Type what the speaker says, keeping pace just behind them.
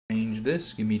change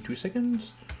this. Give me 2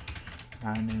 seconds.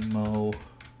 Animal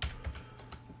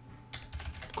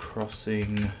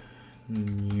Crossing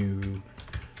New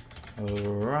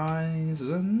Horizons.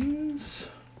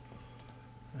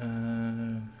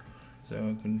 So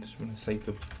I can just want to save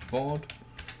the VOD.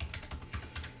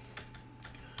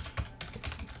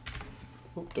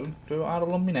 Oh, don't go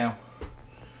idle on me now.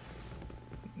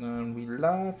 And we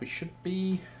live. We should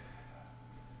be.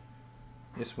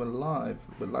 Yes, we're live.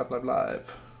 We're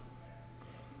live.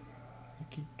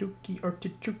 Okie dokie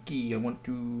artichoke. I want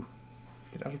to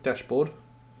get out of dashboard.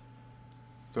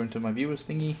 Go into my viewers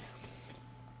thingy.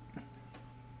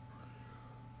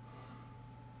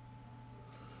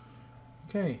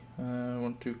 Okay, I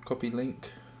want to copy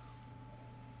link.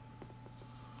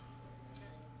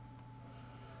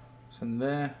 Send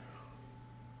there.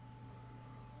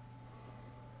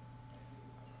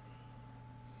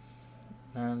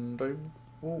 And I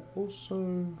will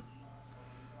also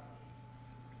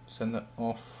send that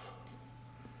off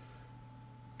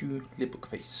to the book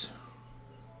face.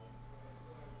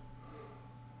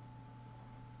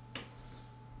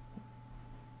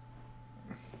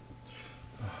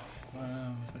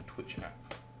 My Twitch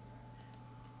app.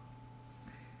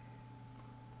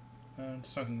 And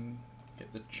so I can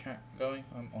get the chat going.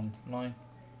 I'm online.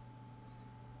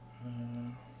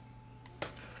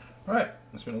 Right,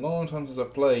 it's been a long time since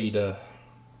I've played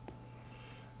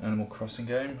Animal Crossing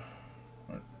game.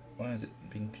 Right, why is it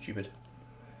being stupid?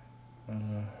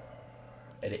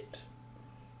 Edit.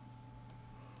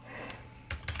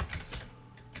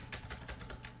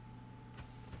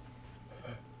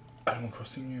 Animal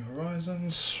Crossing New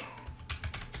Horizons.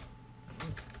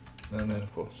 And then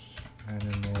of course,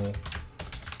 Animal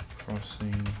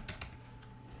Crossing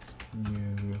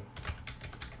New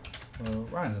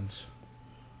Horizons.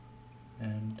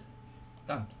 And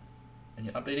done. And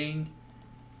you're updating.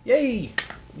 Yay!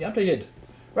 You updated.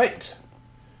 Right.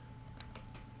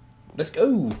 Let's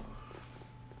go.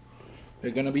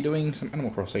 We're going to be doing some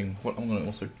Animal Crossing. What I'm going to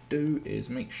also do is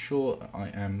make sure that I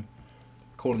am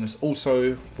recording this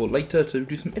also for later to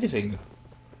do some editing.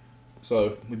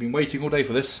 So we've been waiting all day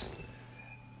for this.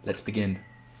 Let's begin.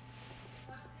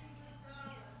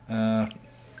 Good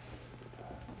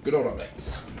old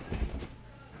updates.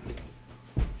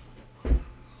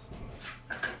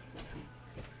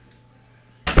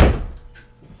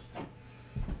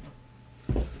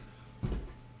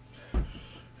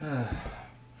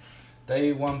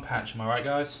 Day 1 patch, am I right,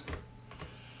 guys?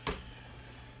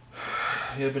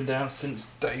 You've been down since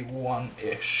day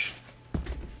 1-ish.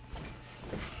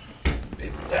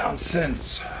 Been down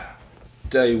since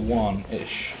day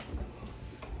 1-ish.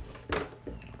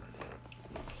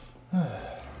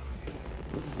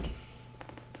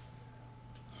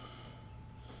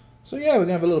 So yeah, we're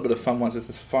gonna have a little bit of fun once this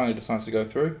finally decides to go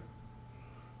through.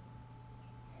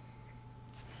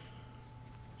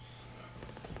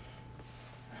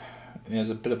 There's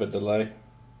a bit of a delay.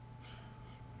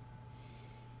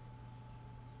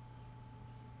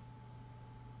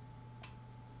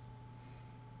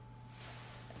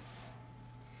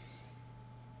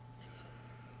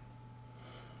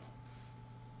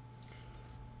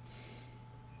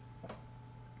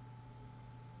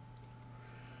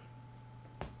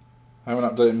 I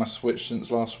haven't updated my Switch since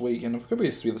last week, and it could be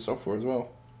the software as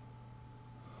well.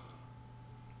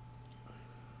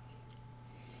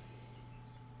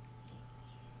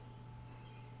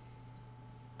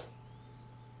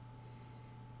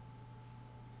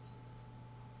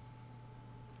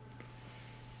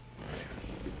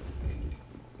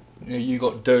 Yeah, you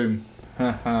got Doom.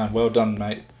 Haha, well done,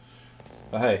 mate.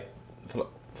 But hey, for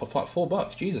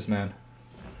 $4, Jesus, man.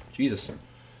 Jesus.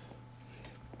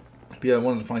 But yeah, I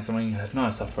wanted to play something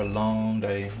nice after a long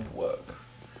day of work.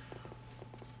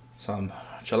 Some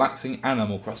chillaxing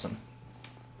Animal Crossing.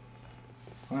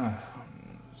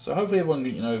 So hopefully everyone,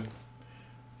 you know,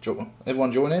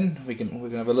 everyone join in. We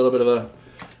can have a little bit of a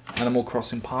Animal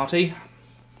Crossing party.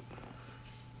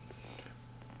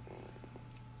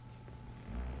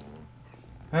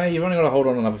 Hey, you've only got to hold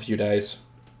on another few days.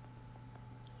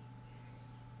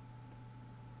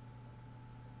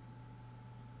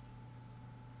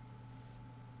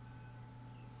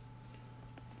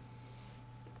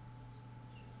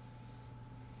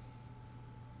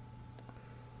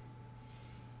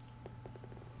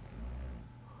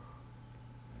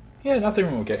 Yeah, nothing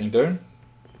wrong with getting done.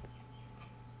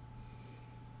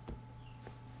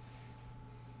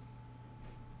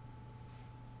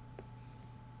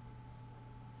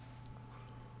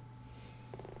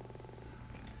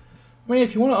 I mean,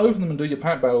 if you want to open them and do your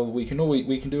pack battle, we can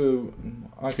do.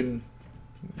 I can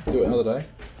do it another day.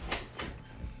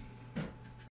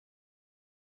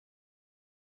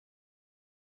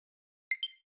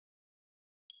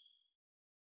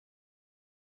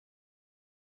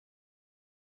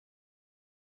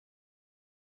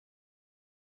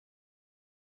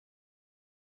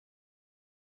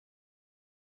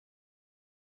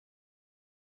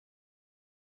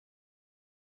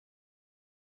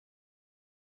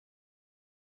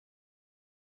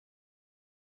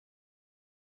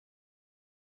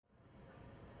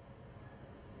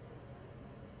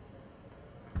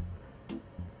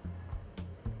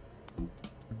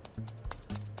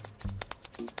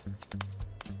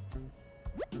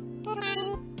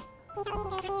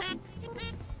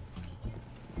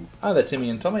 Hi there, Timmy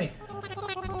and Tommy.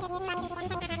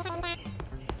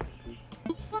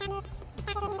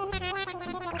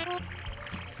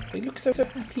 They look so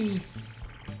happy.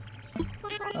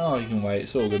 Oh, you can wait.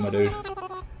 It's all good, my dude.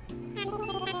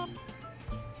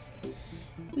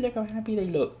 Look how happy they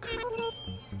look.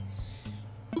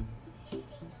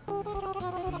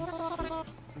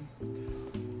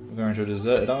 We're going to a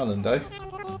deserted island, eh?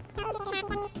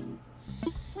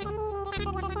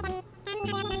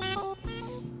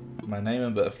 My name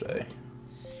and birthday.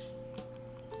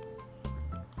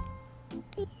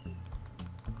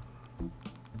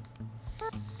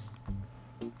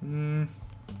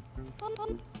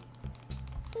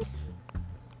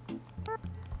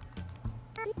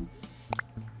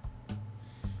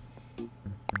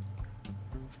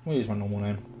 We'll use my normal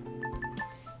name.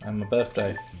 And my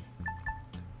birthday.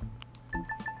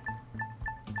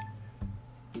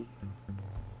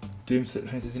 Doom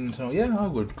 2016 internal. Yeah, I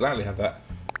would gladly have that.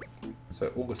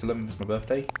 So August 11th is my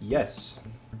birthday. Yes.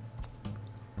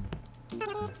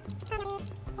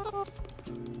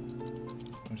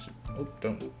 Oh,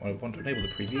 I want to enable the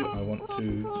preview. I want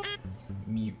to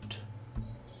mute.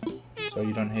 So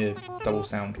you don't hear double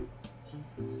sound.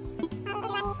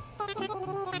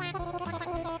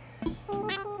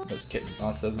 Let's get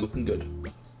ourselves looking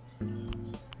good.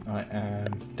 I am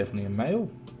definitely a male.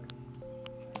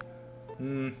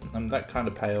 I'm that kind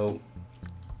of pale.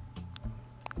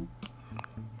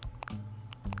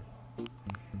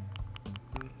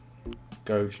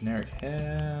 Go generic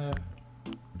hair.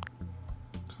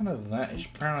 Kind of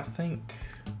that-ish brown, I think.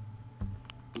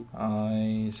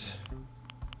 Eyes.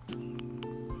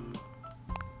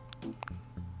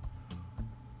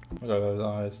 Look at those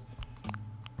eyes.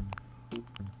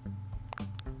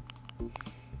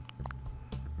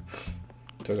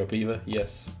 Toga beaver,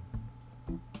 yes.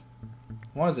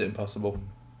 Why is it impossible?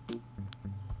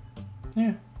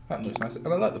 Yeah, that looks nice. And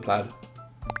I like the plaid.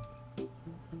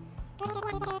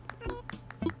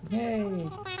 Yay!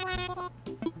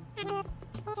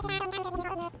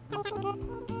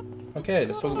 Okay,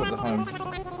 let's talk about the home.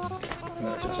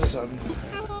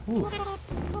 Ooh.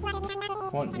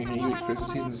 What, you're going to use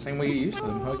Christmas seasons the same way you used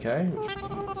them? Okay.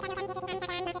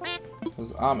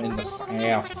 Because I'm in the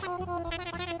south.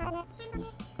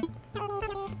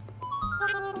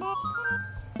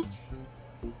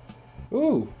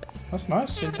 Ooh, that's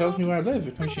nice. It tells me where I live.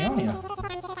 It's Oceania.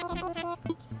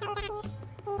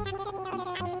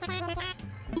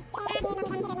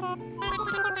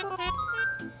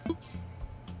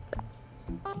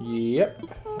 Yep.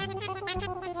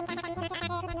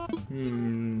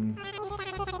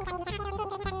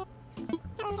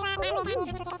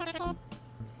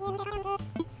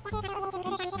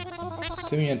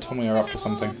 Timmy and Tommy are up to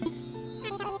something.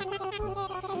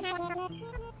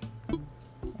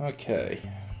 Okay.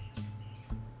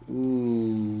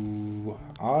 Ooh,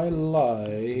 I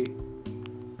like...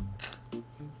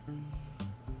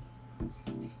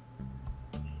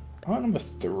 I like number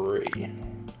 3.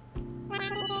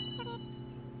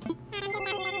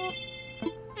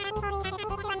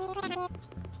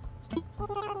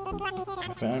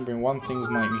 If I bring one thing that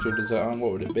might be to a dessert island,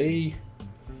 what would it be?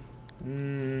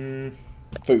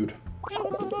 Food.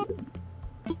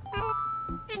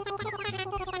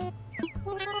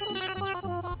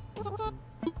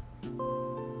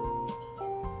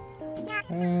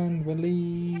 And we're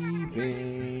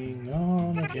leaving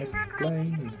on a jet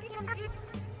plane.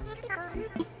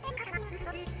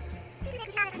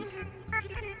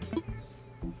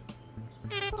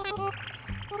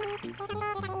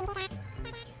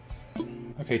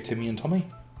 Okay, Timmy and Tommy.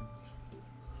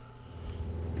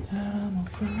 Animal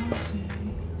Crossing.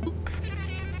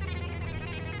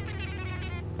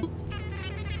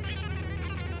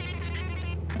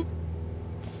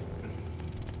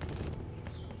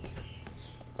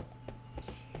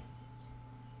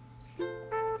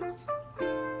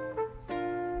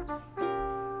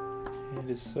 It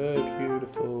is so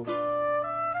beautiful.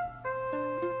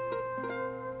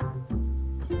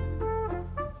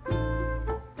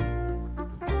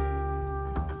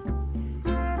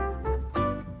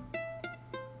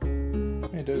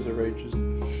 Hey, those are rages.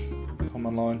 Come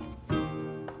online.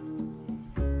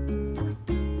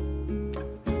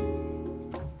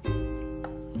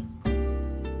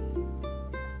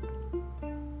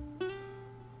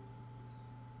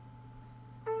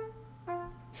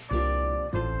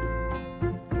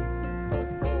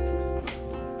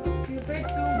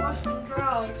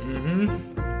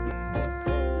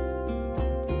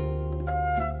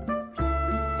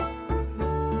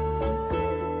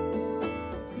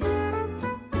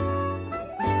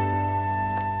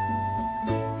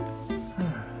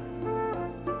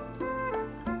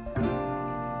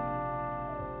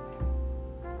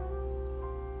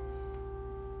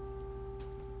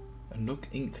 Nook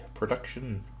Inc.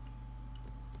 production.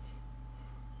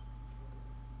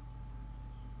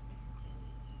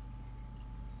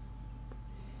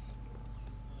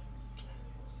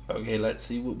 Okay, let's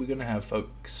see what we're gonna have,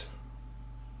 folks.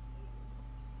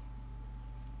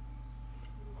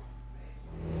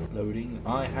 Loading.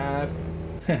 I have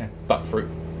buckfruit,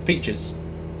 peaches.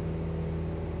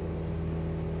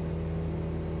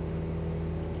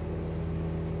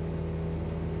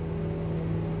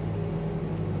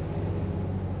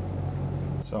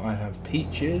 So I have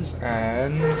peaches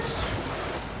and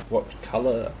what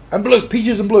colour? And blue.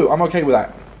 Peaches and blue. I'm okay with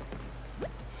that.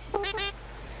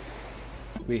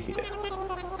 We're here.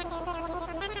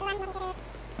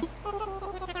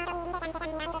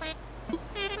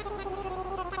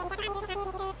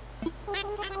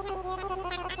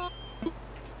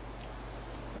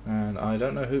 And I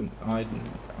don't know who I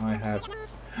have.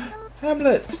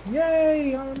 Hamlet!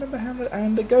 Yay! I remember Hamlet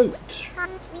and the goat.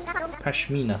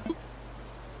 Pashmina.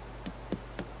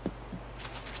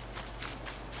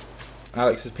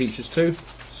 Alex has peaches too.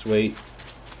 Sweet.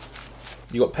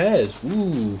 You got pears.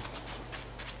 Ooh.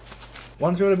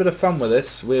 Once we're having a bit of fun with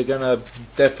this, we're gonna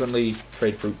definitely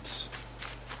trade fruits.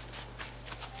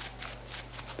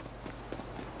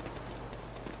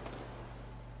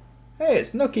 Hey,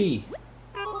 it's Nookie.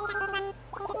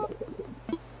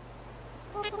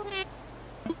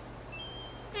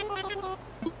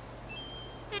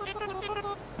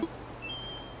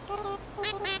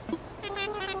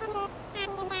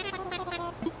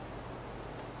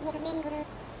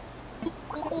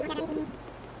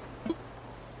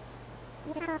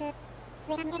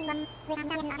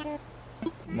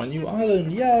 My new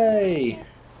island, yay!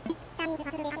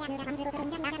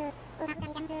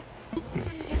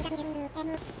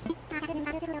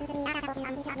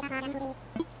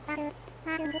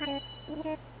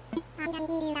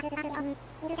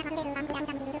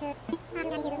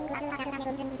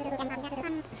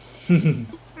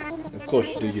 Of course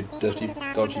you do, you dirty,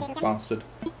 dodgy bastard.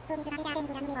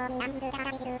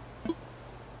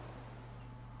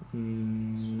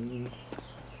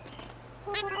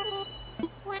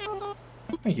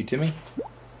 Thank you, Timmy.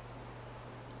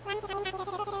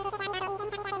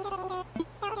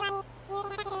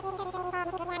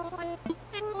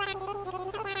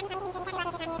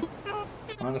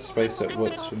 Find a space that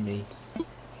works for me.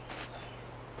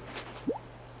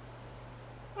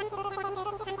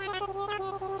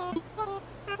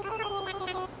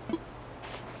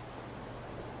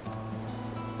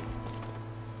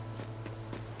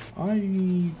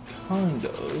 I kind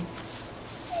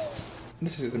of...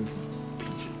 This isn't...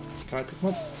 Can I pick them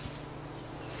up?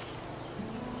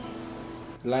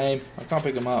 Lame. I can't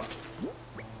pick them up.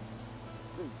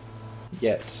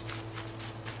 Yet.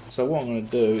 So what I'm going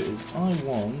to do is I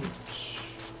want...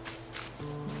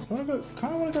 I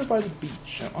kind of want to go by the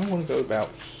beach. I want to go about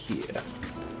here.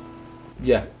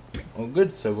 Yeah. Well,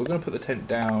 good. So we're going to put the tent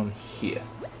down here.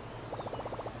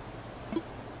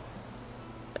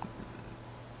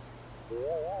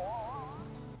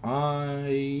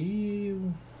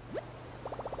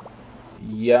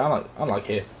 Yeah, I like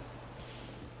here.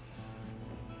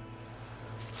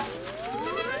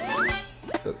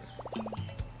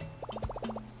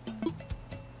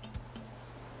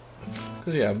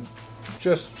 Because yeah,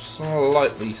 just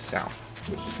slightly south,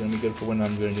 which is going to be good for when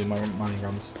I'm going to do my mining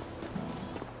runs.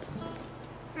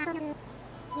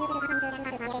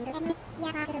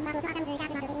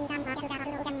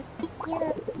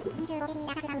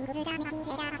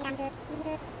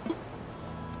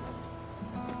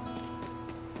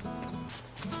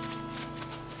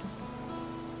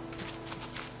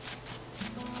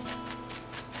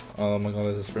 Oh my god,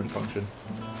 there's a sprint function.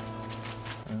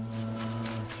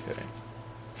 Okay.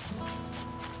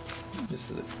 This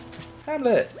is it.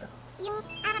 Hamlet!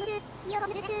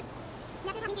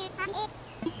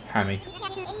 Hammy.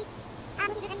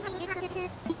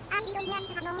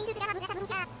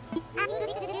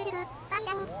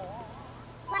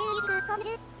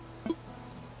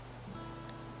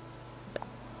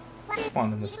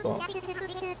 Find him the spot.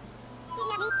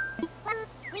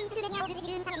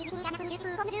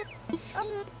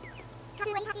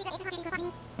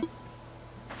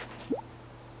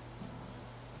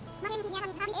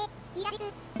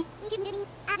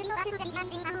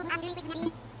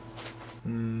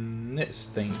 Let's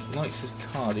think. He likes his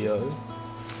cardio.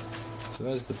 So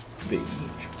there's the beach.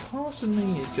 Part of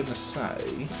me is going to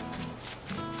say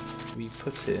we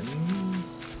put him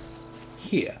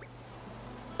here.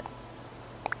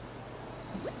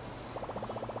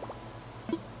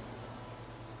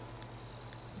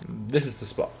 This is the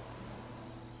spot.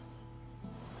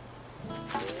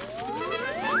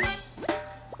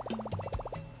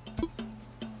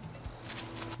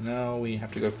 Now we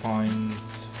have to go find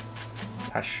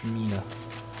Pashmina,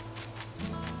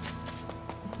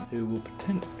 who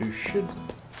should,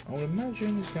 I would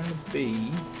imagine, is going to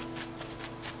be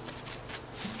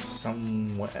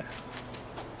somewhere.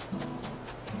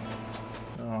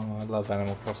 Oh, I love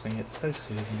Animal Crossing. It's so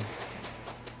soothing.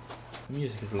 The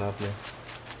music is lovely.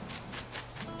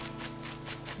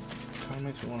 Kind of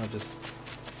makes me want to just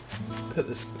put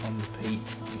this on repeat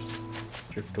and just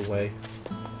drift away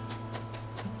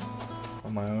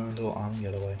on my own little arm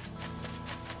getaway.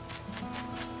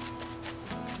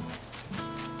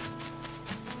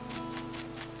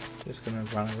 Just gonna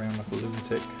run around like a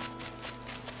lunatic.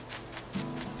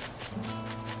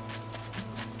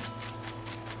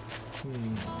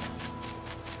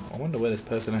 I wonder where this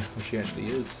person who she actually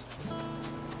is.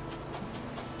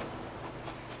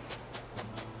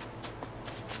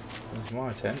 There's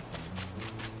my tent.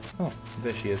 Oh,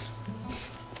 there she is.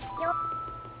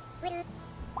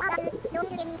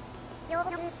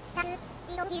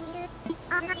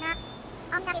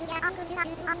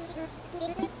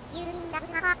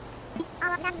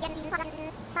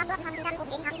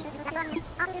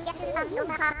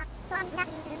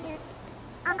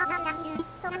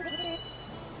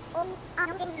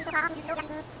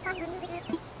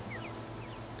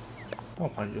 I'll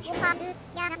find your spot.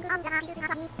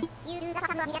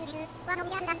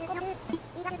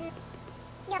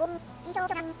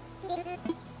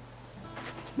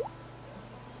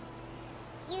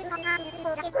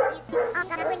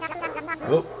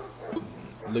 Oh,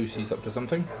 Lucy's up to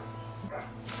something.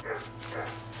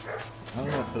 I'm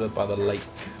gonna put her by the lake.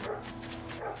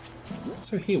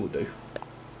 So here will do.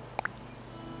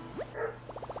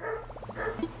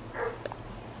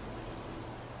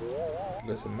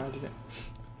 Let's imagine it.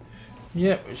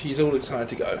 Yep, she's all excited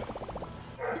to go.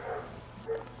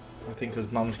 I think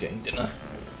because Mum's getting dinner.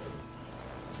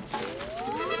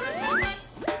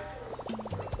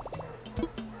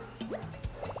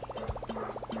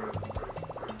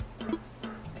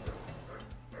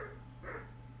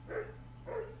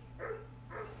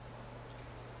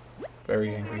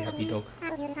 Very angry, happy dog.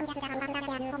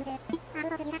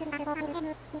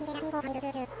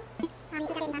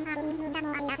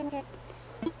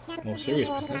 More serious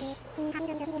business.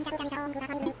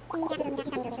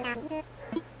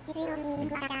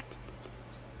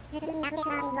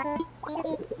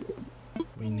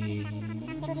 We need...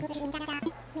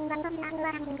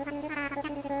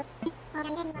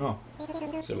 Oh,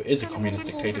 so it is a communist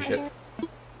dictatorship.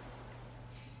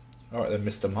 Alright then,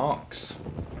 Mr. Marx.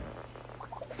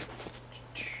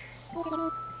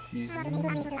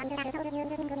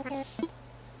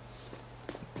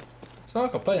 So I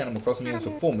can play Animal Crossing games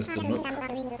before Mr. Nook.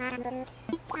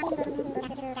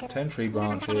 10 tree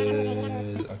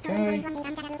branches, okay.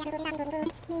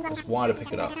 That's why to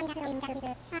pick it up.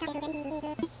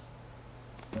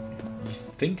 You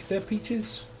think they're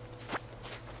peaches?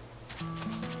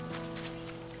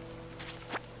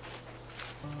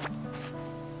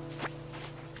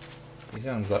 He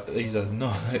sounds like, he does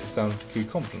not sound too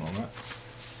confident on that.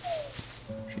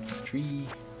 Tree.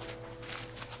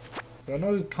 I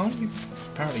know, can't you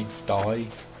apparently die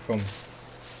from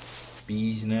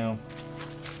bees now?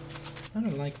 I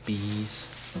don't like bees.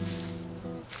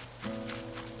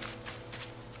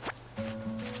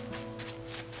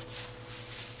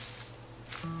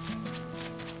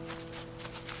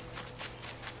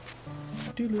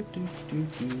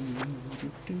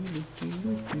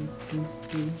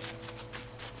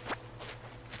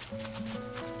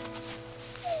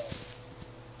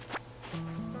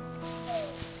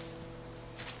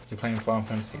 You're playing Final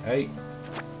Fantasy VIII?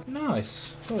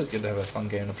 Nice! It's always good to have a fun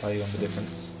game to play on the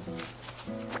difference.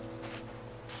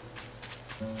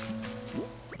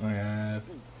 I have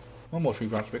one more tree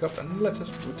branch to pick up, and let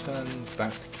us return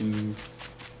back to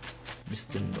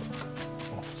Mr. Nook.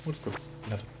 Oh, what's the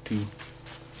level 2?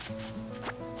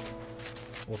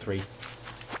 Or 3?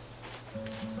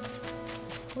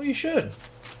 Well, you should!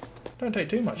 Don't take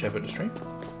too much effort to stream.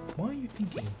 Why are you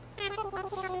thinking?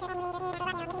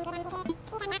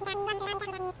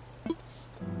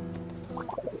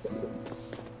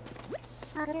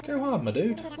 Go hard, my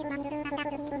dude.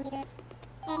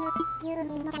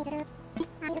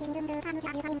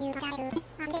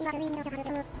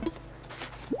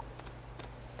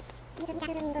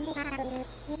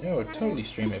 Yeah, I would totally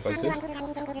stream it if I could.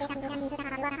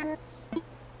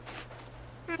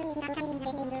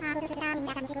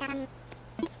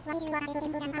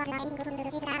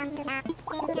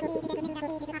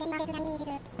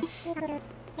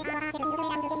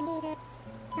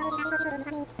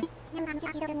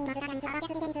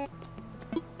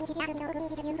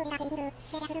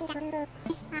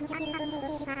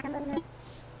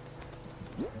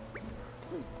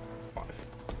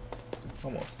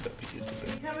 Almost. You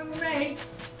coming with me?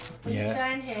 Yeah.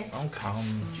 Staying here. I'll come,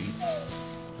 jeez.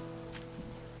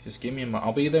 Just give me a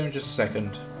I'll be there in just a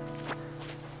second.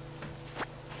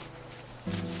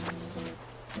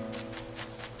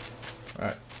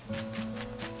 Right.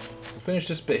 We'll finish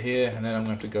this bit here and then I'm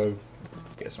going to have to go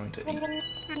get something to eat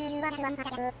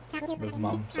with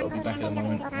Mum, so I'll be back in a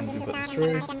moment and we can put this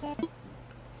through.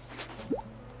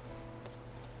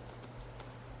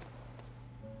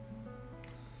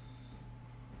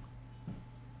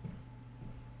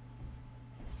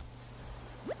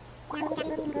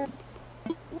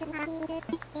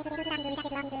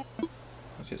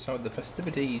 Let's get started with the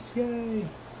festivities, yay!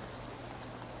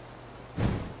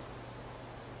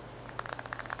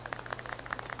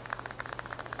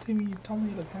 Timmy, you told me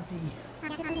you look happy.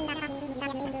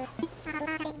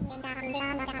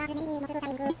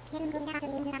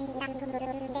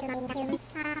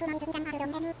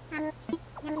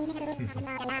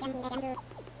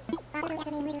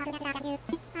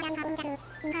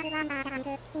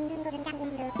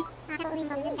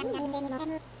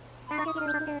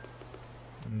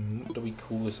 What do we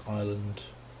call this island?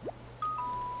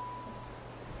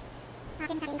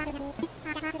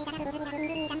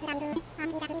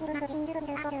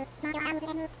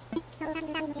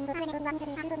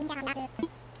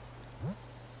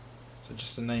 So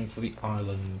just a name for the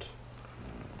island.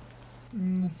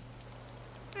 I'm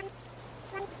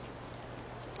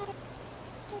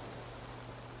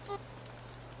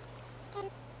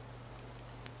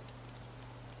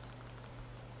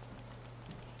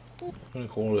gonna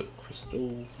call it Crystal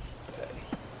Bay.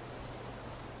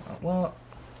 What?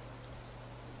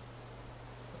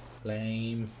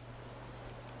 Lame.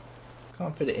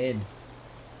 Can't fit it in.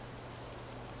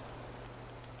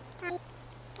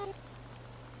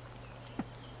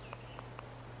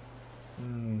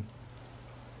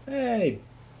 Hey!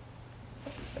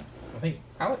 I think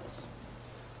Alex?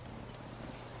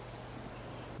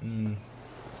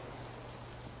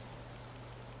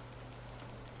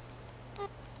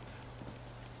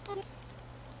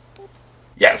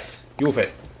 Yes! You'll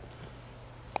fit.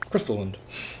 Crystalland.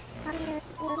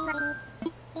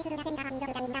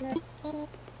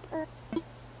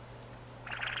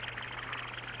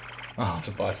 Oh,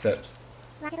 the biceps.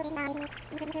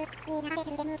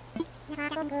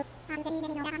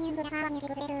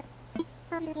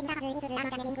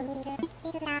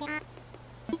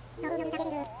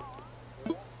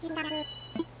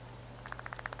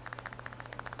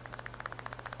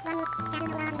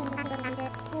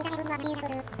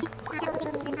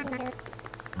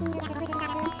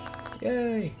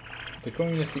 Yay! The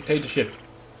communist dictatorship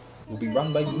will be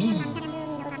run by me.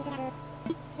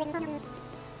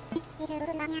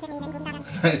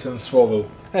 Thanks from Swallow.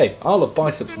 Hey, Isle of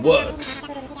Biceps works.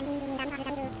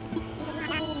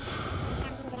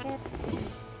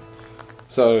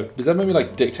 So, does that make me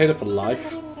like dictator for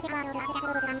life?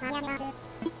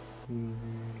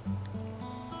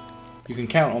 You can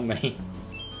count on me.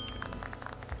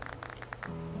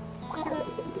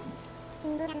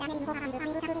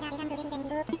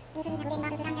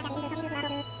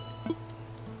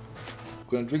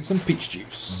 I'm gonna drink some peach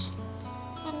juice.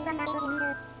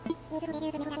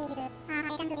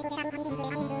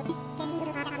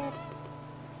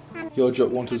 Your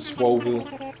job wanted Swallow.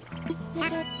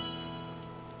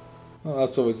 Well,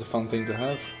 that's always a fun thing to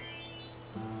have.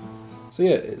 So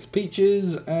yeah, it's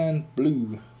peaches and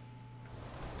blue.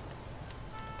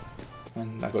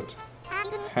 And I got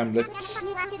Hamlet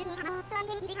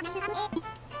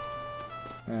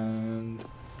and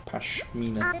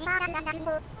Pashmina.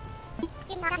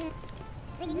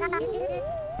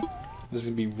 This is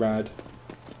gonna be rad.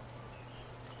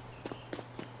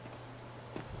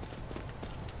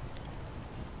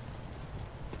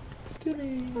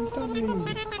 Timmy.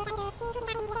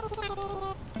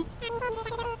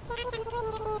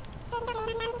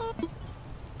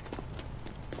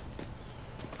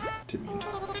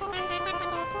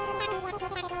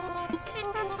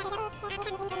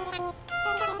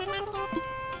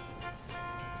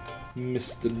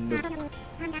 Mr. Nook.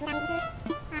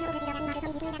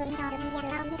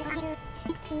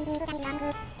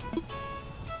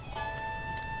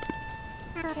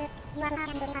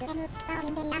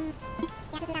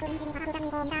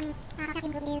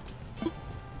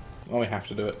 Oh, we have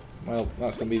to do it. Well,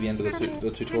 that's going to be the end of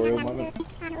the tutorial moment.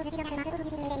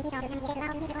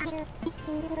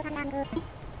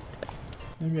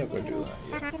 Maybe I'll go do that,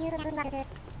 yeah.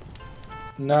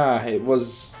 Nah, it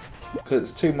was... because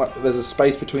it's too much... there's a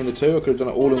space between the two. I could have done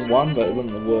it all in one, but it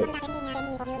wouldn't have worked.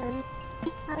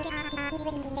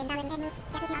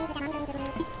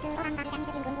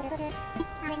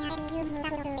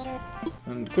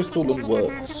 And crystal and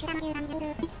works.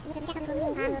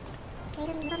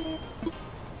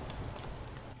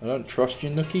 I don't trust you,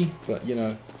 Nookie, but you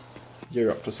know,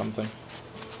 you're up to something.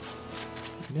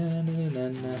 Na na na na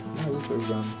na. Now we'll go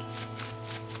round.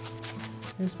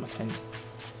 Here's my tent.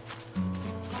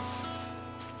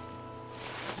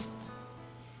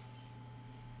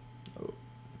 Oh.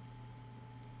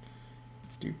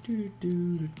 Do do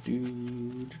do do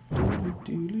do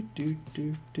do do do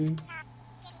do do.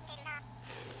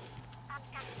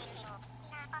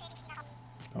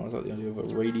 Oh, is that the idea of a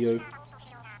radio?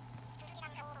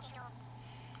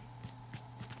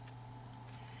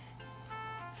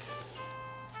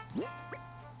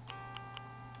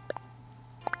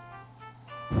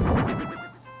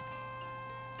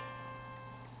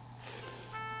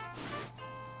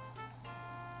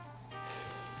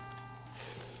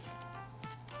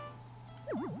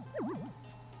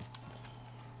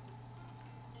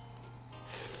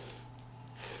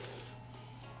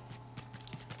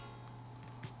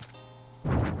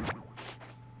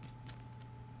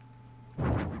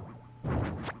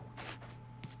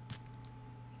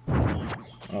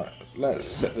 Alright, let's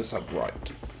set this up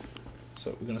right.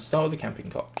 So we're going to start with the camping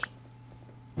cot.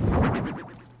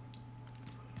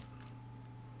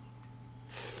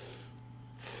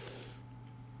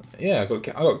 Yeah, I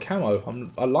got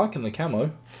camo. I'm liking the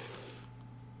camo.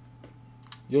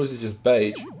 Yours is just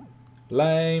beige.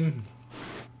 Lame.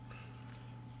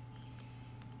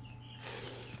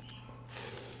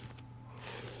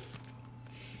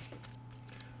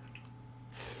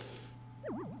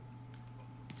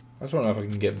 I just don't know if I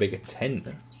can get a bigger tent.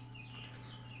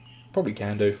 Probably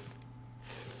can do.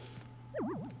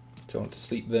 So I want to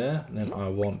sleep there, and then I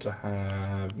want to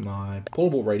have my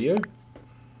portable radio.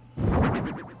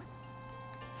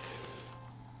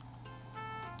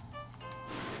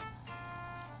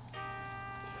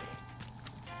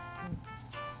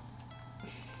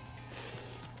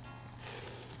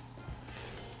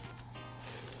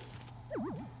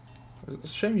 It's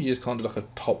a shame you just can't do like a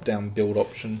top-down build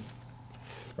option,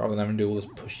 rather than having to do all this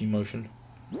pushy motion.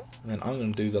 And then I'm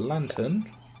going to do the lantern.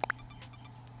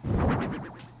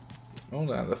 Oh,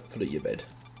 down the foot of your bed.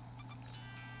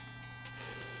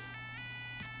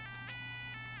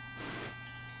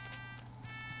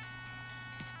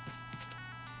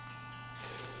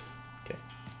 Okay.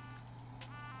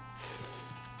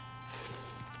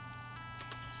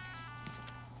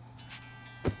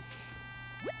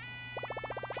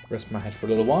 Rest my head for a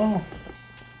little while.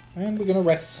 And we're going to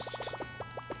rest.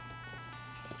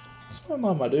 So am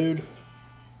I, my dude.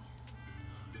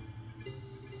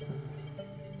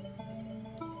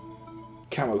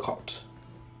 Camo cot.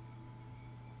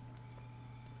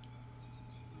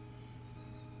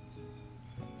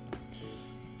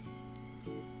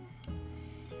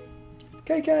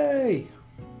 KK!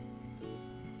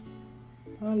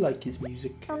 I like his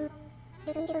music.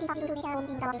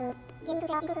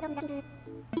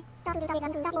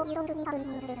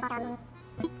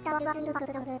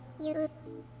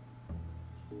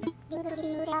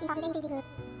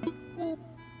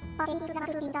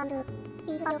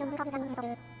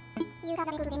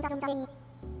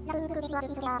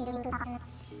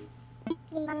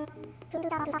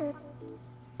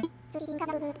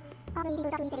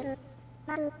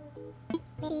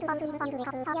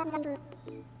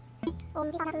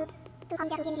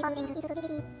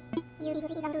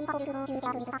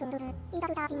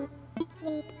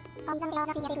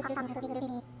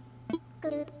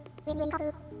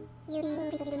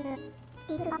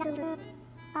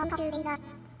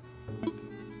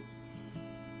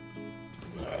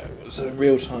 So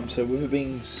real time, so with it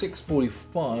being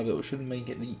 6:45, it should make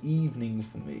it the evening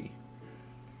for me.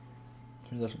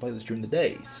 Which means I have to play this during the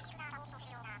days.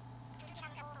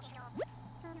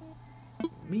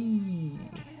 Me.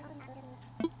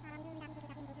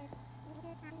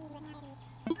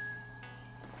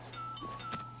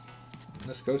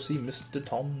 Let's go see Mr.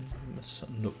 Thomas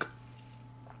Nook.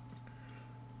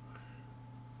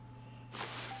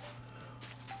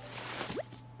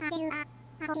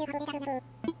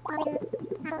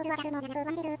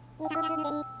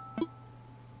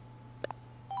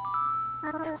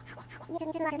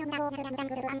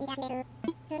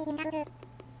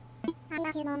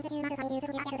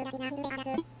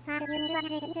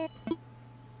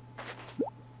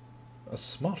 A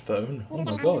smartphone? Oh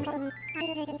my god.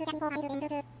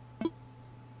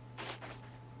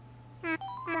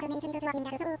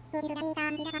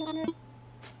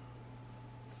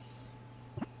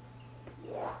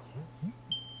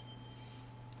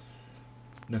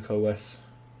 Nook OS.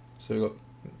 So we've got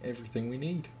everything we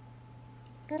need.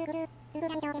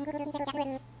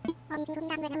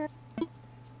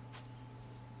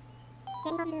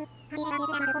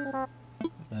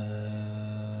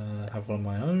 Have one of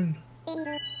my own.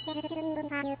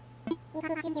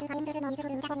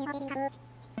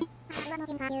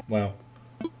 Wow.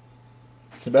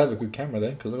 It's about have a good camera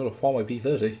then, because I've got a Huawei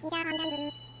P30.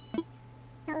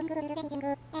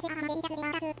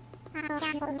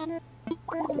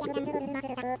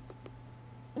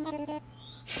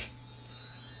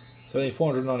 So I need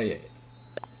 498.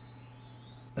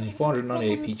 I need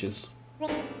 498 peaches.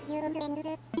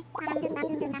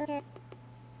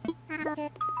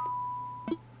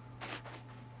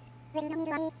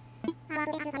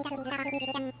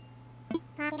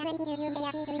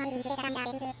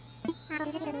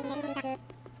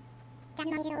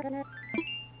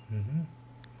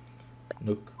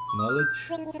 Nook knowledge.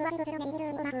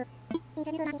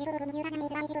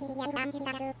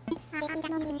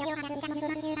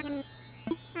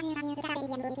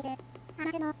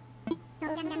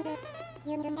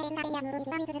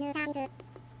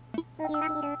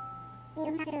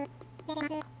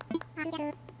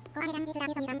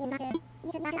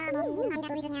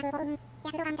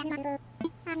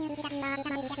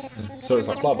 So it's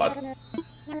like flowers.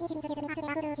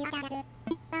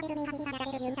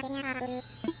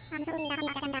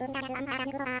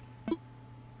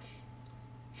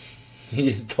 He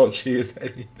is dodgy as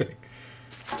anything.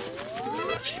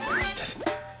 Dodgy bastard.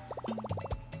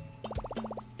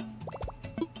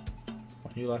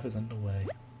 My new life is underway.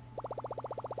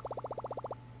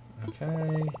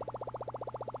 Okay.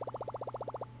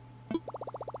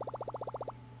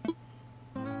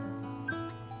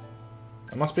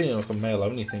 It must be like a male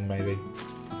only thing, maybe.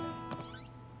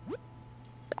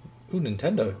 Ooh,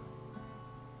 Nintendo.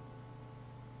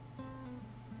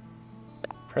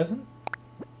 Present?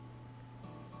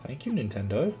 Thank you,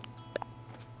 Nintendo.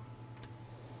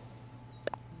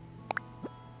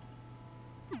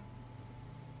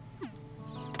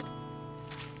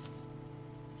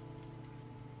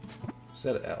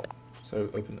 Set L. So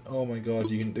open. Oh my god,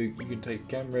 you can take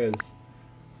cameras.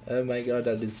 Oh my god,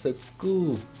 that is so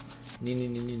cool.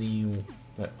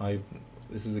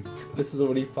 This is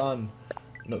already fun.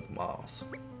 Nook Mars.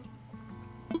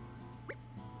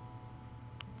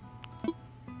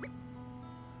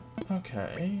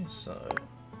 Okay, so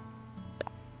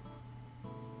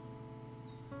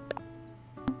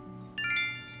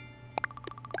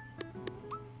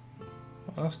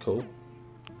oh, that's cool.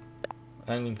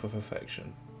 Angling for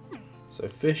perfection. So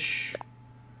fish.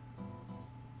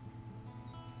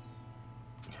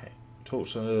 Okay, talk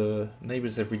to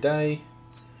neighbours every day,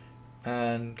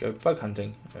 and go bug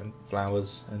hunting and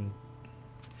flowers and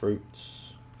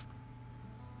fruits.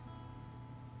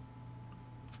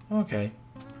 Okay.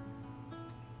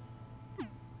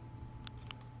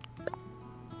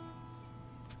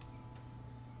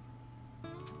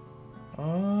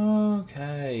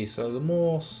 Okay, so the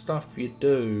more stuff you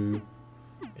do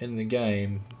in the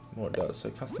game, more it does. So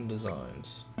custom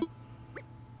designs.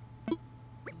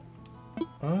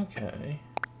 Okay.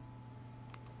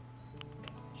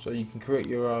 So you can create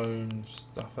your own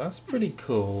stuff. That's pretty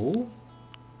cool.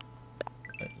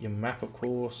 Your map, of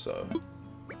course.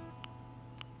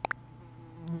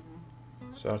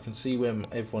 So I can see where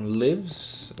everyone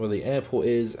lives, where the airport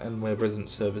is, and where resident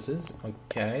service is.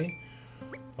 Okay.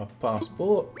 My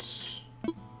passport.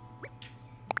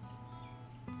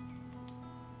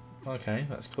 Okay,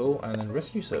 that's cool. And then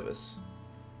rescue service.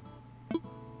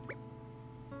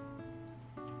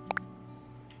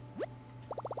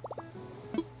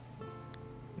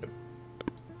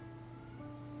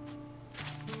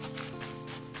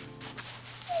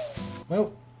 Nope.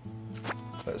 Well,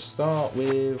 let's start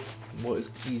with what is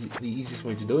the easiest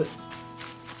way to do it.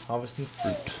 Harvesting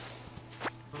fruit.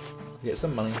 Get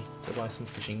some money to buy some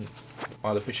fishing,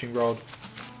 buy the fishing rod,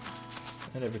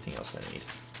 and everything else I need.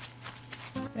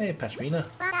 Hey, Pashmina.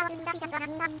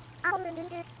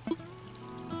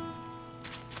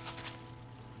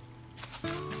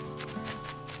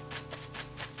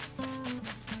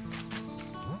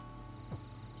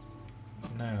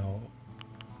 Now,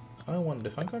 I wonder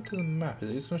if I go to the map,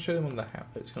 is it going to show them on the house?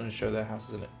 It's going to show their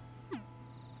houses in it. I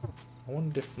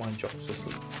wonder if my job's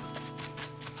asleep.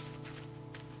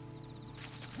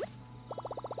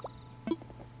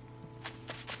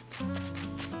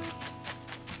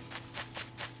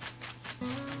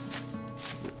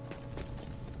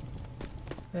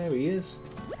 There he is,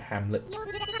 Hamlet. Oh,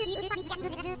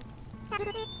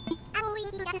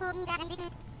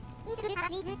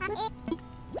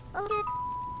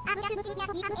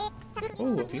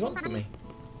 what have you got for me?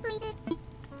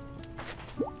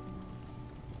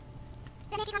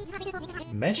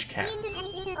 Mesh cat.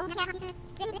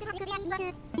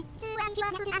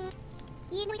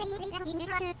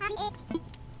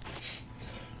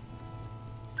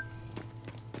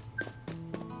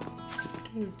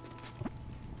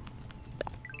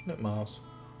 Look, Mars.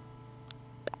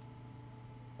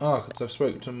 Oh, because I've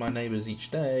spoken to my neighbours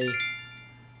each day.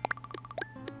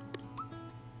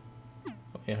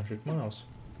 800 miles.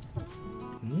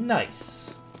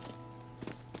 Nice.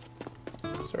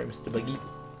 Sorry, Mr. Buggy.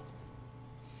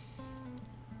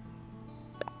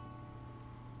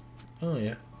 Oh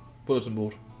yeah, bulletin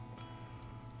board.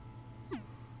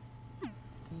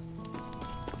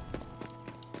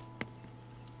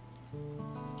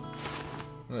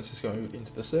 Let's just go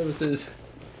into the services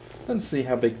and see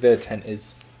how big their tent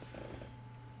is.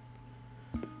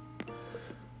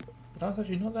 That's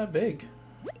actually not that big.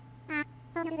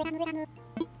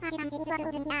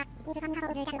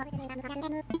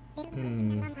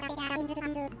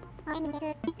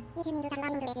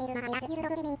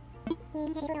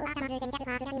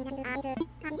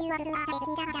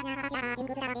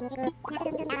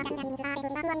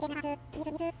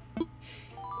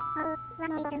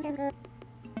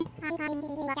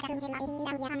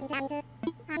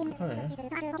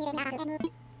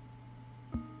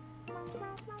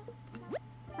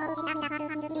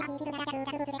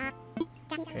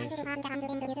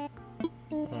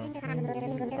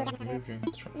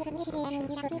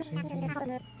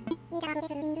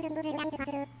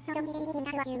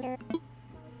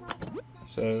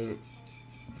 So,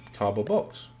 cardboard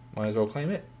box. Might as well claim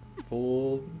it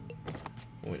for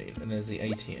what we need. And there's the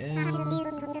ATM.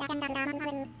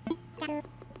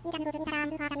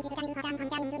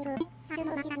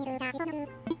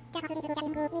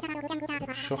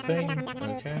 Shopping.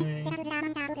 Okay.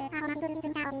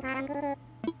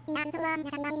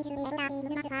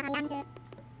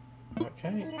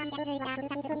 Okay.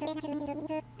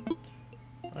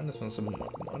 I just want to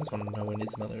know when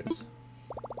his mother is.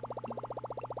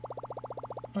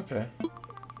 Okay.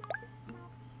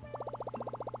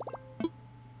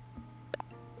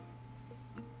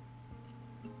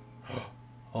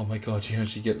 Oh my god, you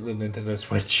actually get the Nintendo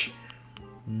Switch.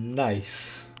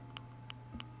 Nice.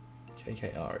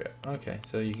 KK Aria. Okay,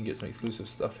 so you can get some exclusive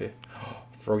stuff here.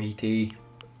 Froggy tea.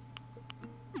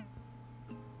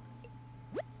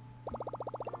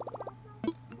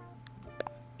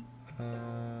 I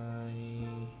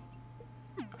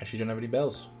actually don't have any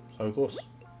bells, so of course.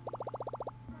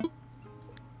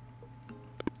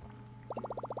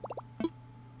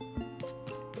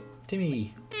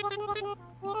 Timmy.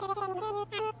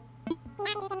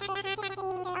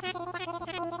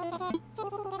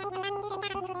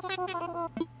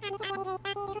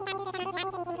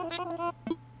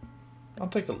 I'll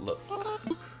take a look.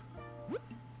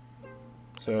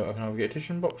 So I can either get a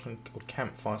tissue box or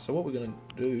campfire. So what we're going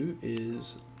to do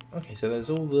is... Okay, so there's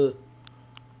all the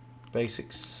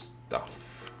basic stuff.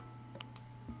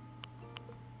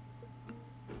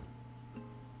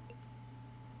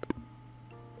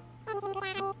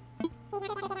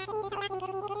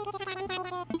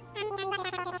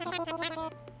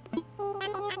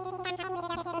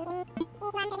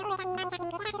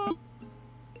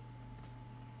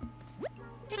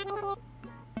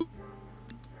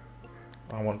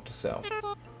 I want to sell.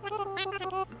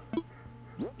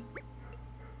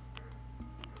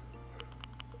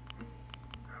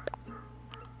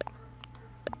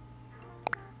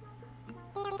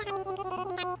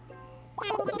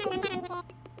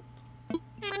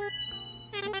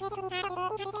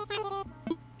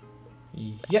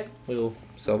 Yep, we'll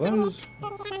sell those.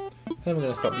 Then we're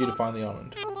going to start beautifying the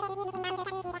island.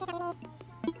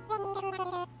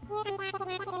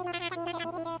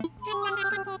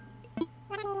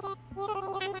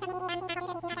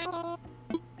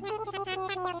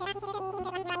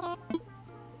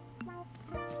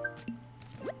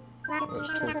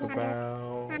 Let's talk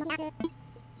about...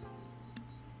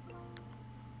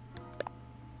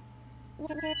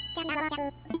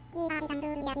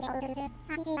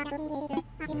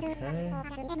 Okay.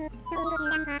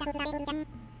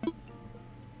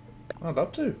 I'd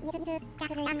love to.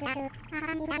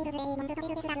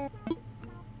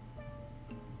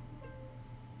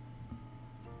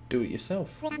 Do it yourself.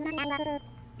 Okay.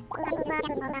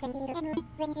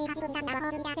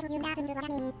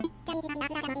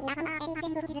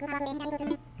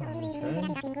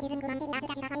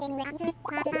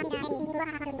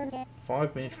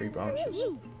 5 mini tree branches.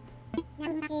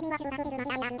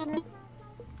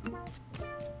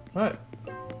 Right.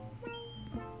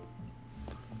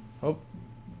 Oh.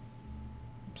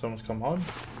 Someone's come home.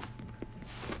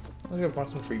 Let's go find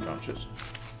some tree branches.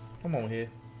 Come on here.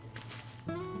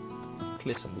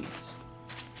 clear some weeds.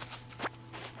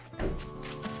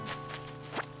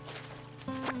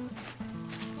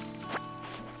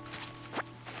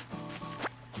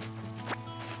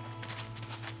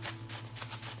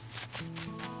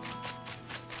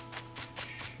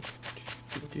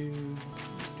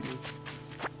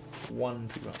 One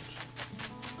too much.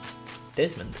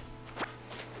 Desmond.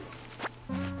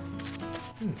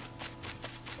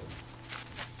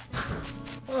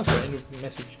 Oh, that's right. End of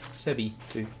message. Sebi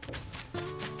too.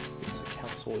 It's a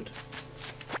calcoid.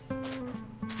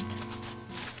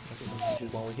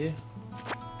 Messages while we're here.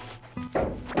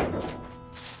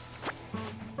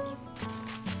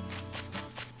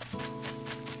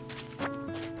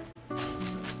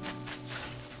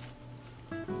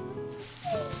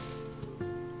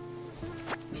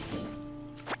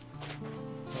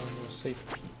 Save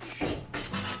peach.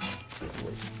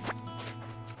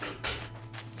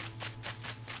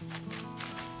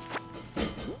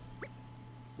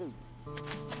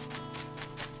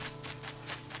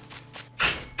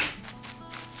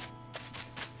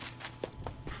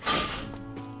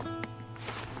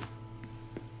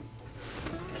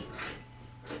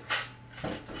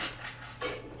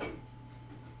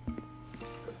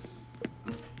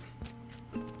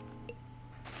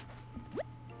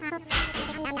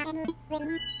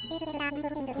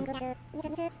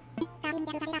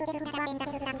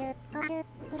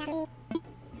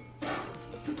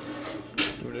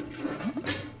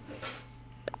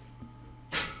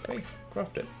 Okay,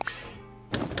 craft it.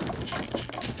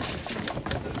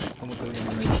 Oh my god,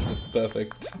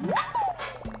 perfect.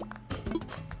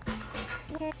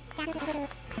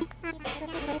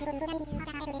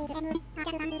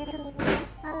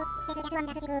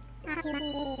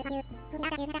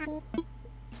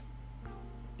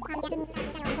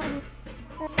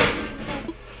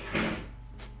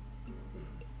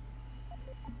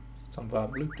 Some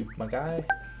Bluetooth, my guy.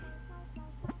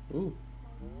 Ooh.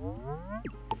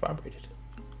 It vibrated.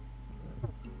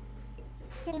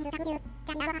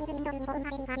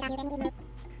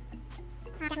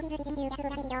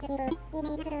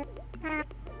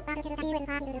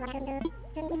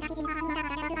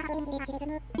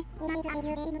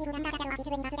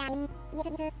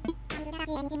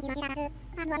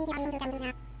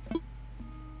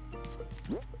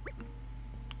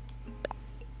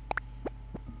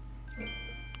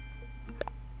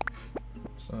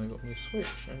 So I got a new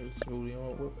switch, and it's all the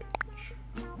old workbench.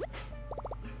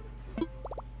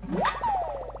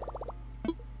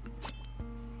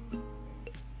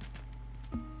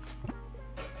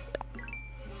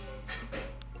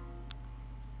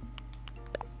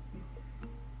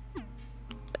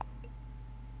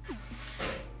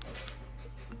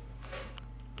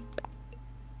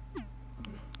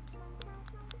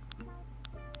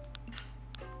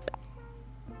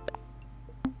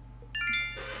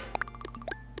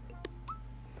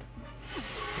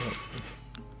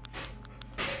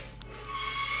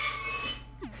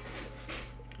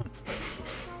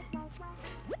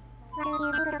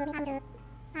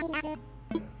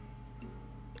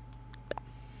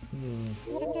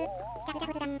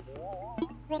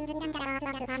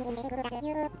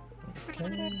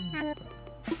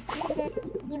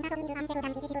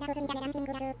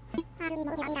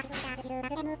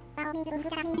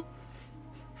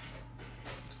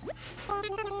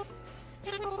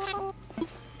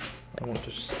 I want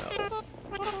to sell.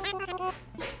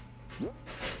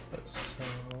 Let's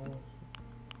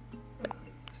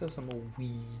sell some more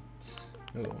weeds.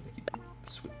 No, I want to keep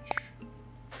the switch.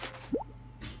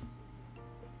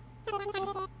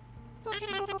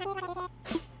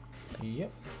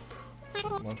 Yep.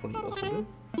 That's what you also do.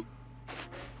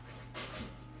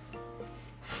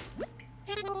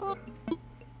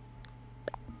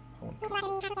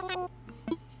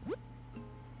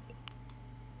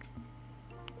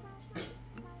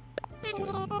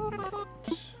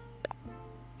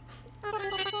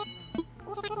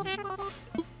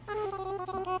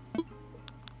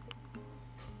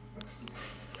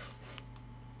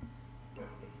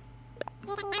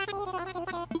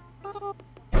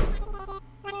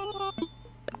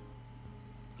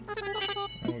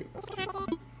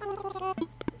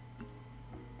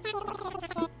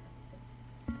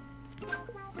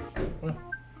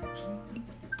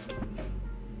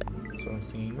 Someone's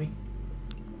singing me.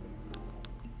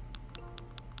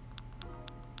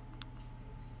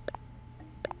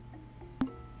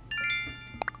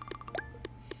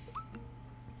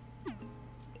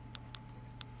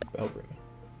 Bell ring.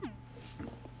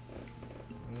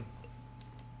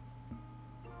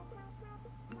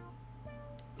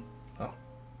 Oh.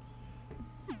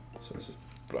 So this is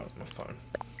blowing up my phone.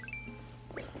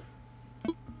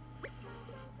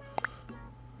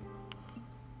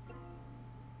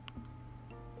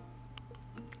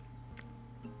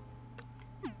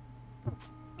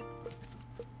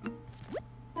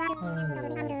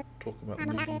 talk about the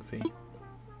moving fee.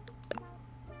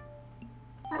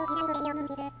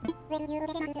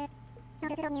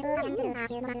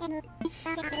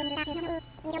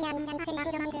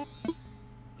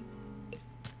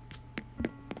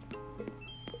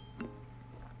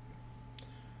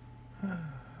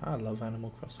 I love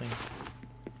Animal Crossing.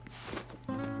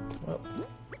 Well,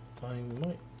 I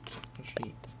might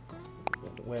actually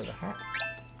wear the hat.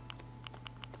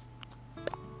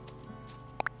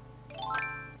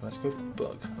 Let's go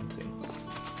bug hunting.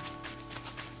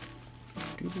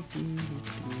 I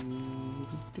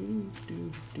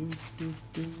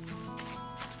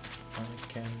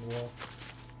can walk.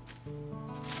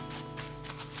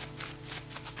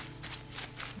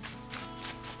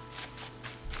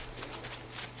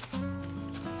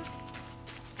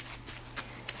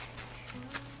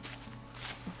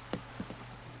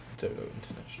 Dodo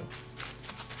International.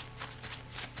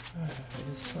 It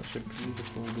is such a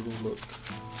beautiful little look.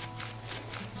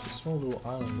 It's a small little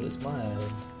island, but it's my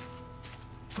island.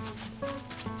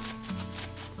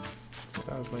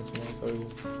 Kind of makes me want to go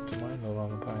to my no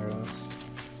longer paradise.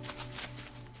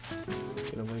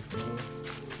 Get away from here.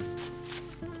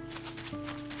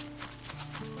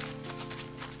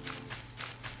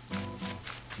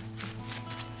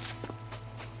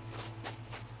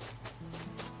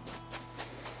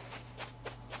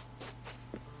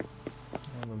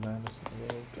 I'm the madness in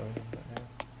the world going on right now.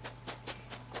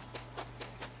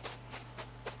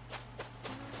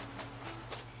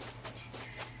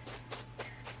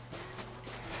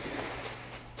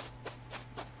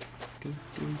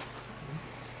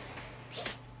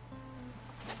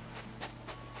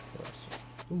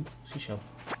 Ooh, seashell.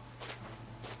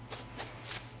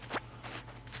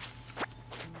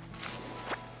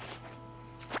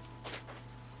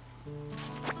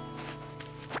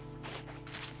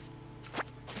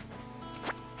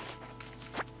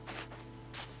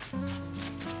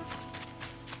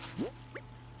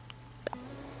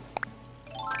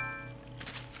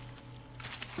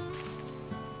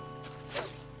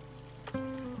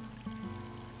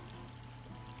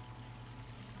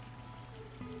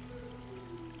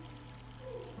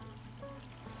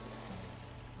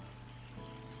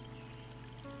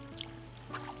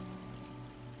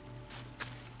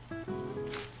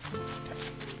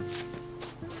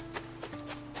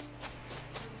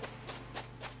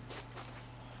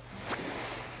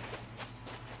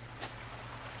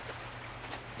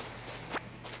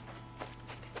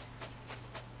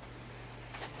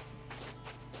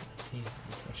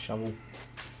 A shovel.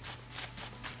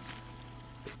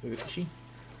 Bit fishy.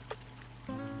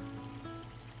 Oh,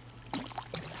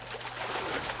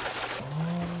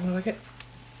 what did I get?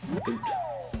 Boot.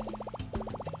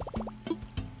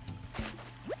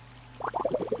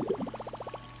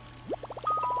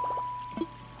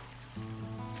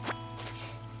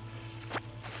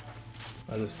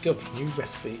 I just got a new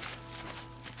recipe.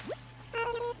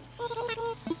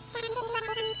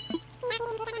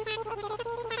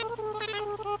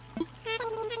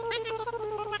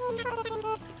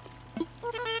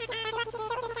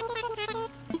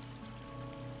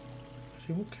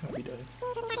 What can we do?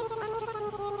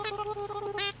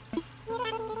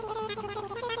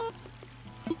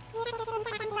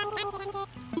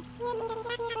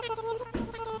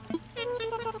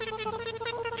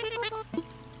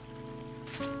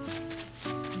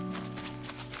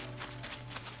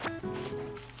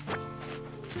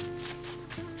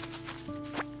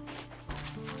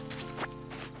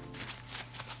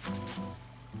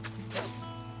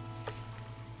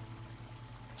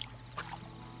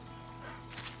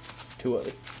 Too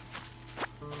early.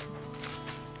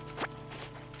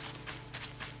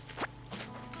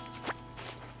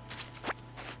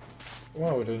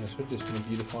 While we're doing this, we're just going to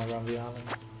beautify around the island.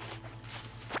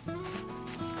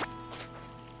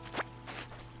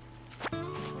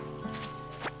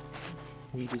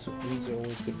 Weeds are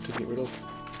always good to get rid of.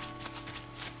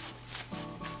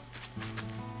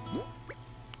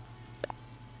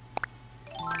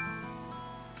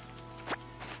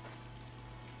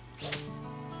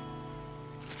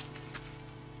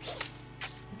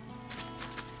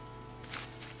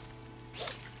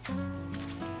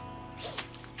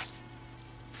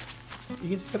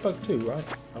 You can see the bug too, right?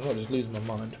 I'm not just losing my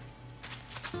mind.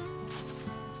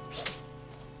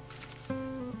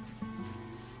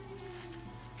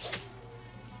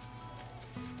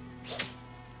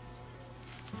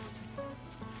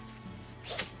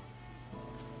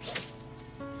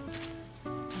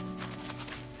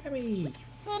 Hammy!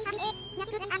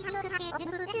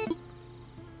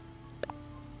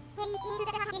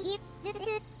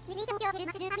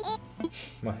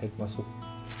 My head muscle.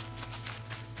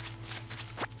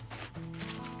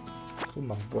 Cool. with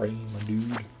my brain, my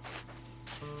dude.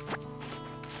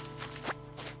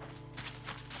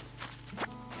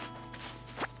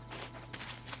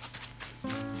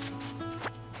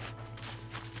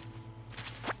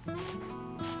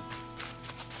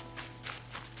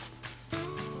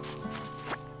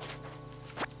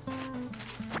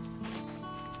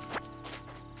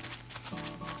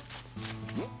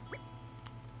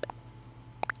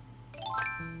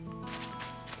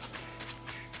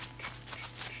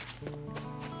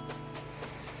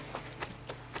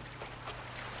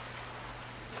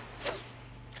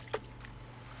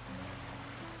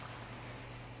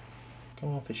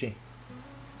 Come on, fishy.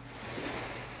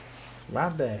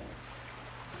 Right there.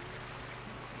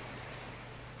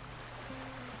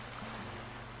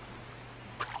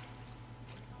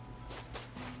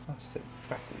 I'll sit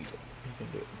back a wee bit. You can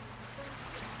do it.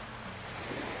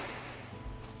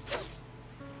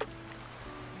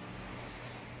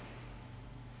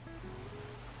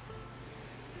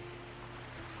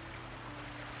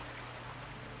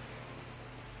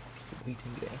 Just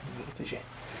waiting to get a little fishy.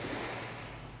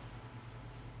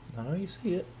 I know you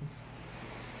see it.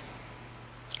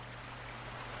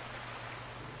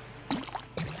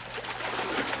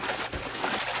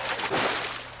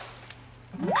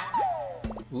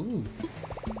 Ooh,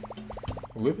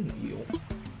 ribbon eel.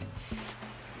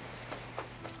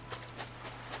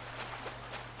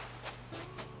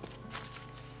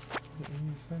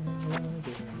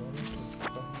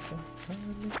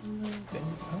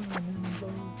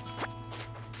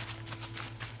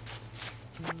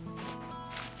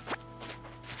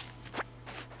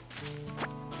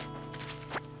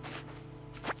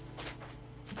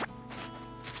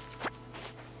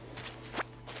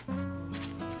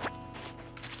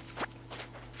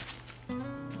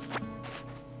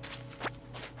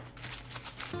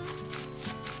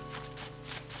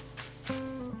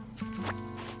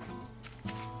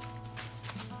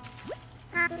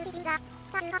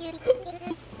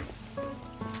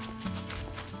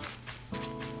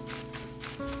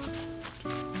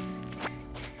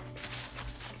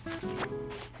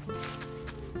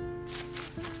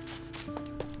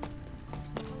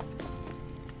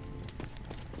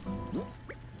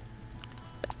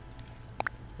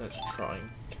 Let's try and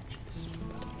catch this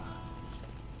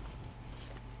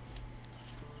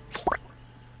butterfly.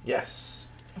 Yes!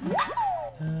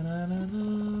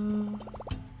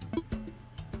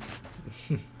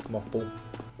 Mothball.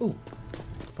 Ooh,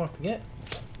 before I forget.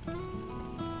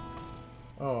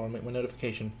 Oh, I'll make my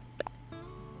notification.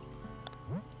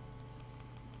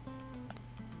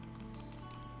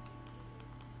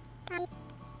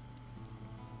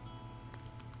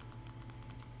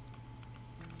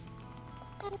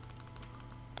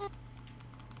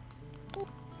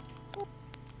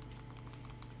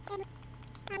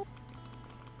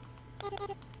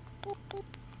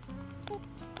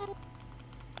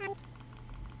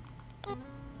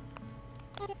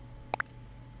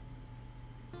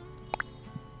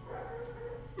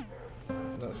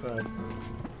 That's right.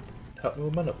 Help me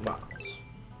with my nutbox.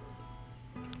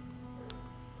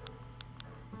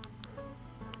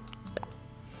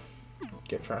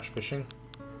 Get trash fishing.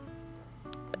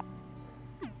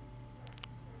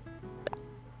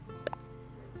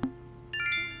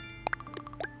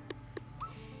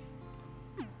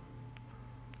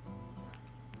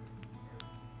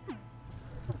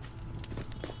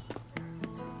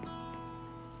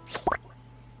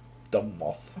 Dumb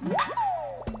moth.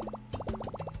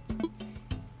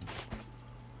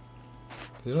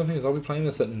 The only thing is I'll be playing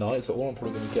this at night, so all I'm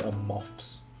probably going to get are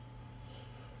moths.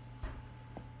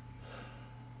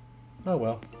 Oh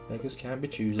well, beggars can be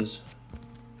choosers.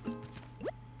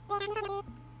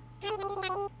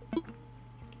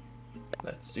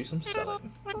 Let's do some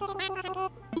selling.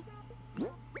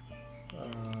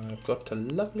 I've got a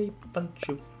lovely bunch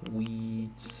of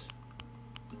weeds.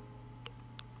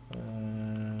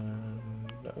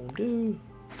 That will do.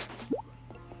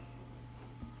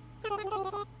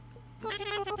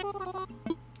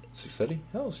 $6.30?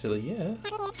 Hell, silly, yeah.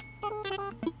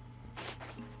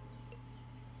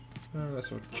 Let's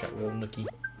have a chat with old Nookie.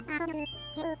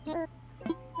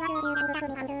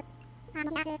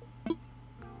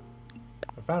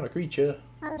 I found a creature.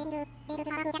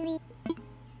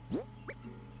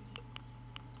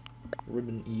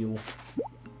 Ribbon eel.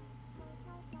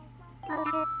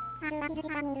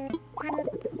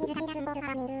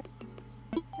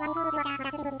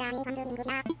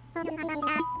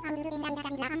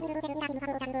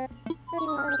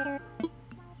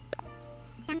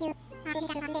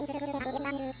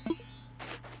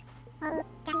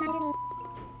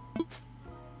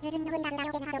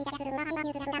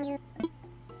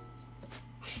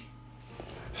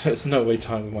 There's no way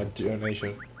time with my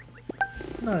donation.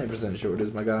 90% sure it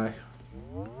is, my guy.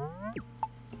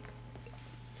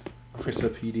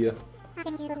 Critterpedia.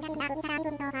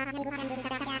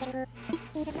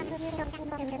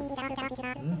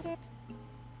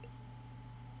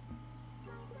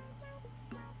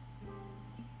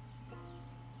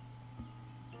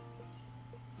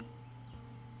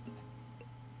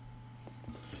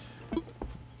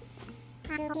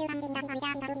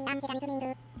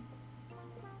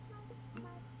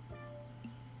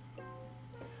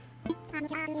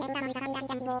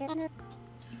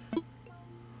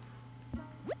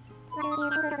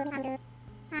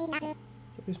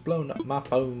 Who's blown up my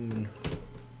phone?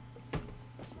 I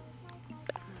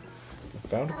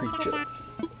found a creature.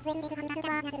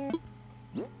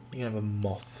 You can have a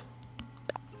moth.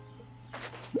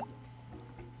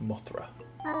 Mothra.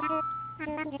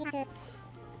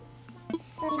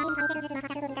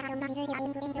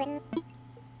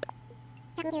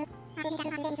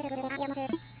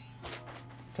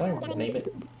 Can I name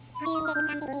it?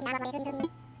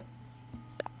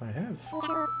 I have.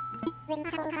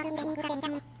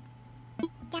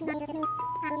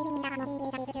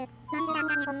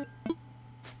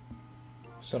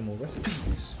 Some more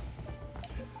recipes.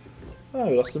 Oh,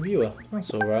 we lost the viewer.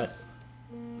 That's alright.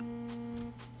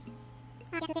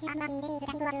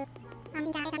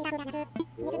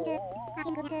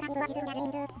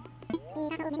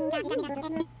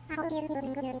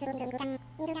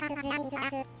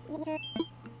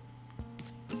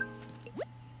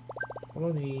 Well,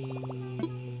 I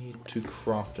need to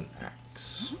craft an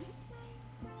axe.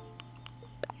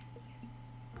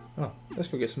 Oh, let's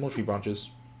go get some more tree branches.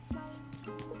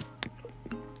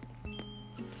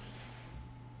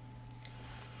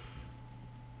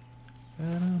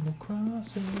 Animal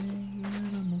Crossing,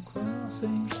 Animal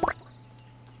Crossing.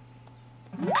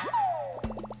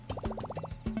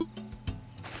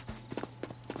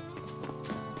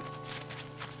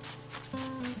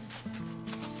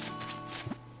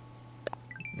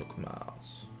 Look,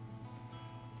 Mars.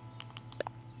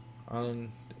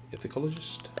 Island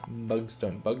ecologist. Bugs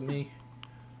don't bug me.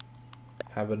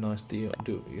 Have a nice deal.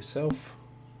 Do it yourself.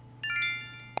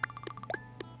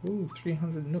 Ooh,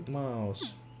 300 Nook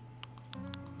miles.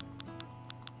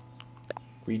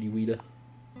 Greedy weeder.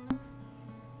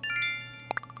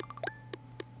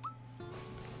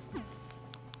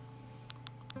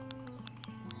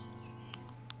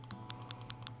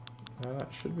 That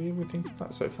should be everything for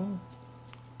that so far.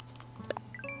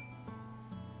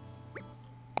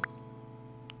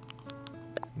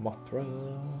 Mothra.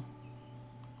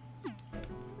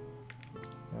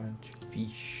 And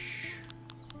fish.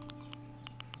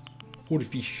 40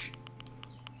 fish.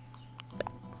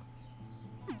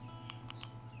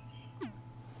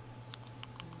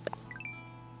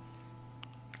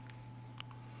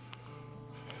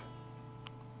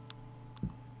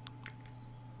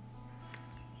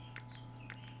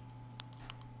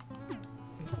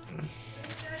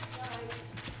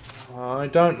 I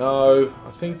don't know.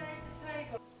 I think.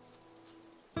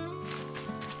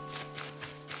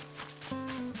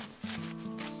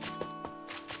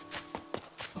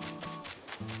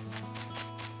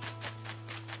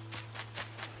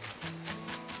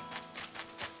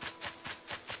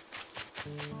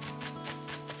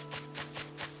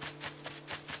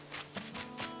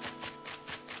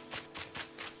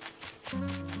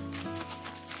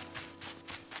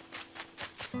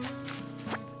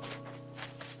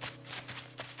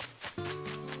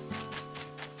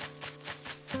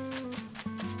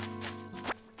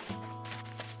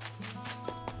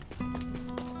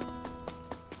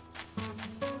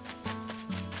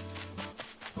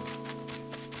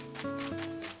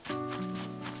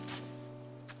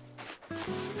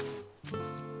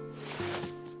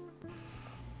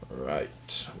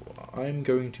 Right, well, I'm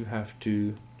going to have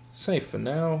to save for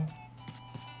now.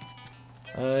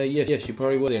 Yes, you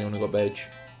probably were the only one who got badge.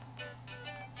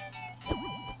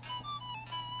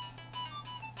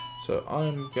 So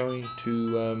I'm going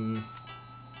to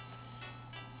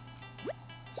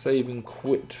save and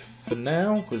quit for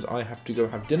now because I have to go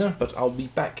have dinner, but I'll be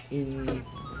back in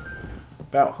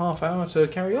about half hour to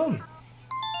carry on.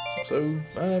 So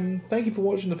thank you for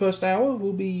watching the first hour.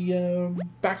 We'll be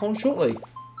back on shortly.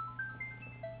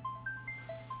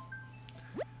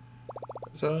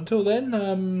 So until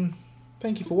then,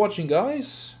 thank you for watching,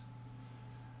 guys,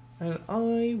 and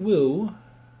I will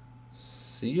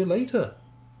see you later.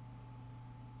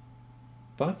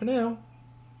 Bye for now.